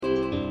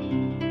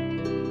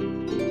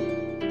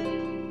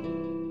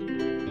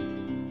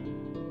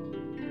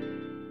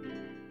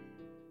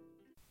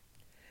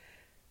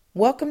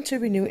Welcome to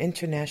Renew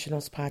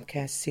International's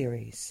podcast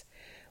series.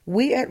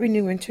 We at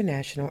Renew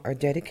International are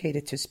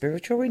dedicated to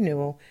spiritual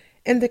renewal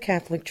in the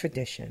Catholic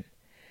tradition.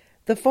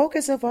 The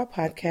focus of our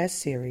podcast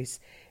series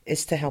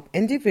is to help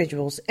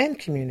individuals and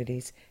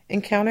communities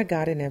encounter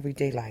God in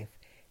everyday life,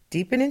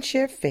 deepen and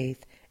share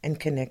faith, and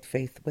connect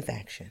faith with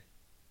action.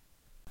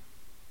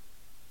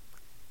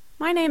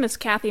 My name is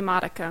Kathy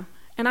Modica,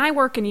 and I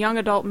work in young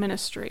adult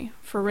ministry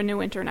for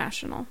Renew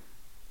International.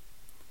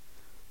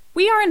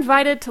 We are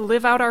invited to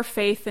live out our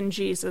faith in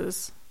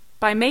Jesus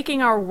by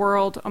making our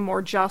world a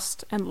more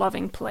just and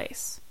loving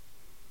place.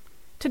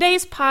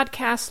 Today's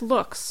podcast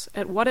looks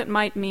at what it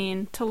might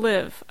mean to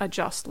live a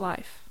just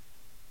life.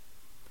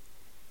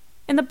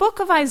 In the book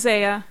of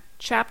Isaiah,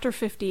 chapter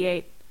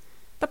 58,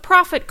 the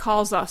prophet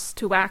calls us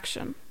to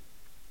action.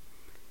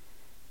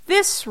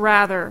 This,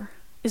 rather,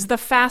 is the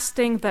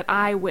fasting that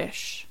I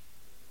wish,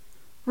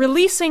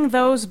 releasing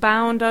those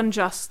bound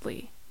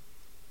unjustly,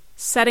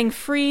 setting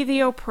free the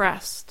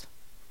oppressed,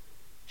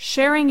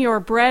 sharing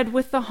your bread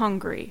with the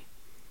hungry,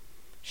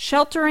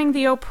 sheltering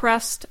the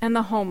oppressed and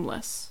the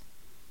homeless,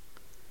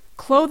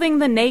 clothing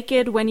the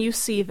naked when you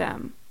see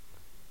them,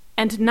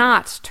 and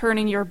not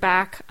turning your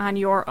back on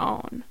your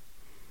own.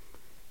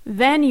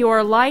 Then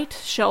your light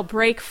shall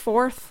break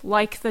forth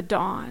like the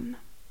dawn.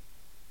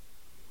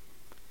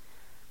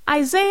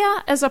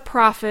 Isaiah, as a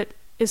prophet,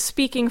 is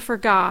speaking for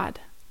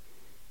God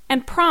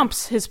and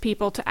prompts his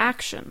people to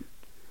action,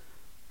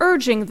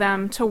 urging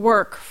them to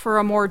work for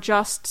a more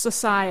just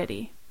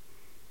society.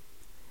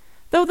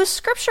 Though the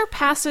scripture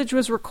passage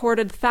was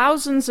recorded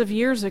thousands of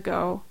years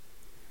ago,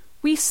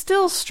 we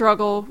still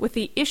struggle with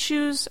the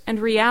issues and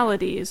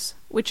realities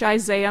which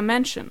Isaiah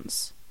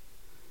mentions.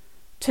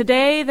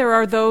 Today there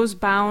are those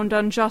bound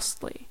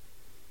unjustly.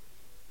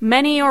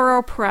 Many are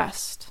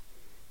oppressed,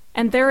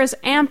 and there is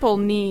ample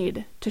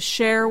need to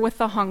share with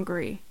the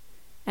hungry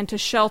and to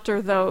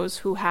shelter those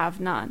who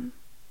have none.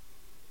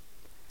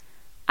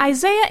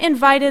 Isaiah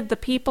invited the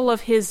people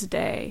of his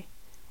day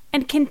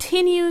and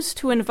continues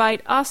to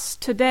invite us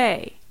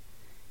today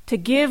to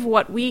give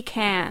what we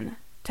can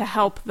to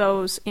help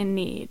those in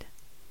need.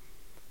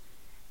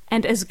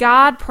 And as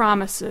God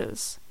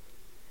promises,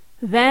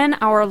 then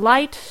our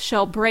light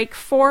shall break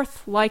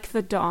forth like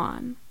the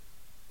dawn.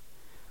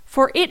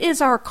 For it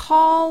is our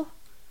call,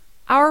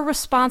 our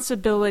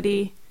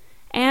responsibility,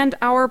 and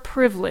our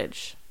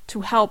privilege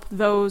to help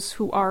those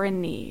who are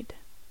in need.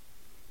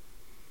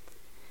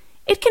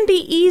 It can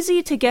be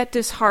easy to get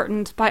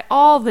disheartened by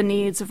all the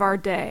needs of our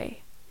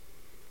day: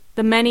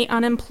 the many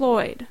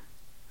unemployed,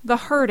 the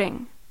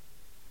hurting,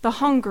 the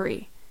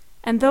hungry,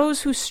 and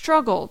those who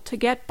struggle to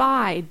get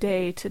by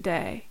day to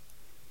day.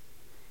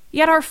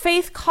 Yet our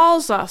faith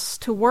calls us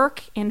to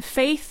work in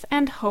faith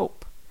and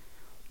hope,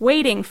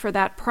 waiting for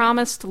that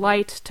promised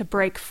light to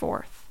break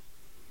forth.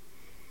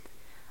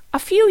 A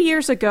few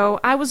years ago,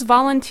 I was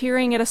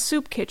volunteering at a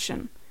soup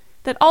kitchen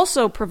that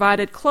also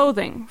provided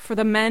clothing for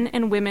the men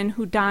and women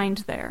who dined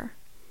there.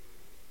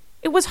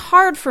 It was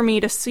hard for me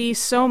to see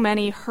so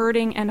many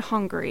hurting and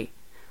hungry,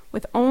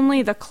 with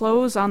only the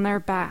clothes on their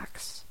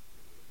backs.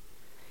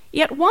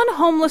 Yet one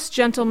homeless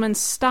gentleman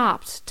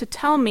stopped to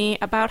tell me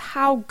about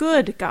how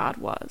good God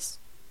was.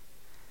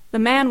 The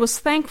man was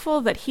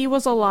thankful that he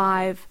was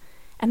alive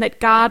and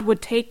that God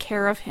would take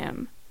care of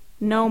him,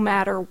 no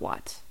matter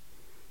what.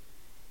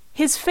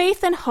 His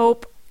faith and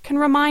hope can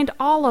remind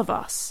all of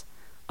us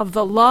of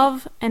the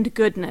love and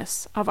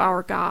goodness of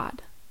our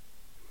God.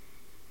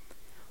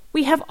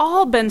 We have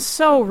all been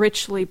so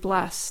richly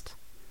blessed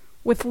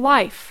with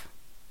life,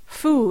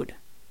 food,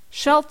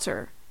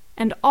 shelter,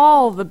 and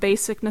all the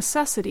basic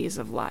necessities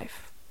of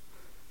life.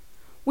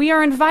 We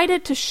are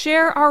invited to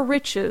share our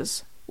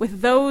riches with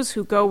those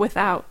who go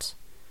without,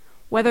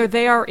 whether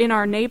they are in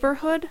our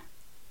neighborhood,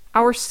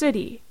 our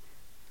city,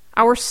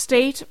 our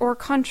state or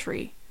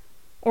country,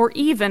 or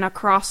even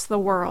across the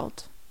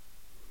world.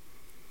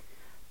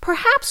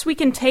 Perhaps we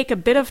can take a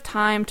bit of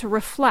time to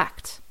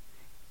reflect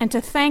and to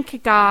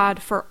thank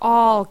God for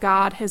all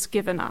God has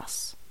given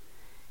us,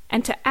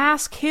 and to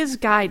ask His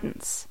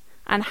guidance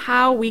on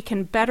how we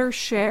can better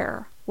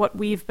share what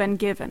we've been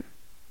given.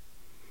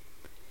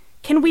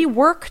 Can we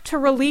work to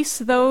release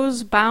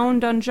those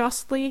bound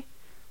unjustly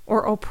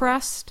or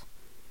oppressed?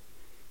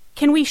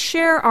 Can we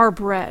share our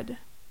bread,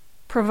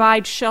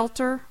 provide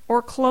shelter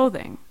or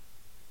clothing?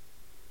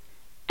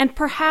 And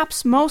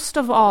perhaps most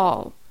of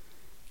all,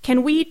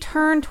 can we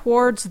turn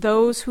towards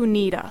those who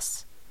need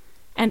us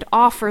and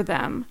offer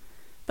them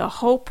the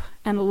hope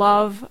and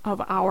love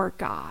of our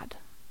God?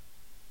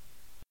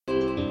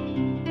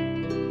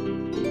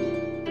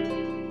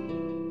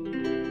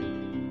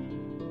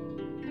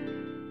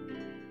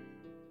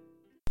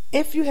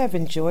 If you have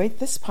enjoyed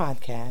this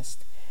podcast,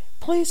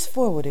 please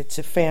forward it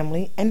to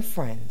family and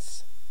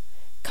friends.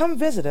 Come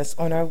visit us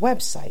on our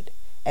website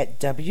at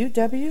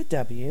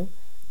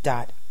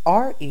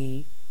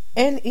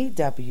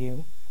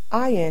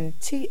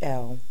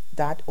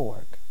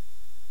www.renewintl.org.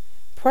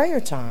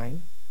 Prayer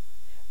time,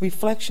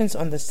 reflections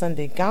on the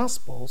Sunday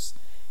Gospels,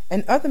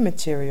 and other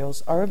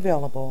materials are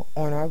available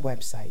on our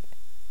website.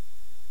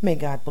 May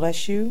God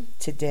bless you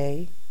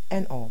today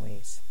and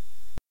always.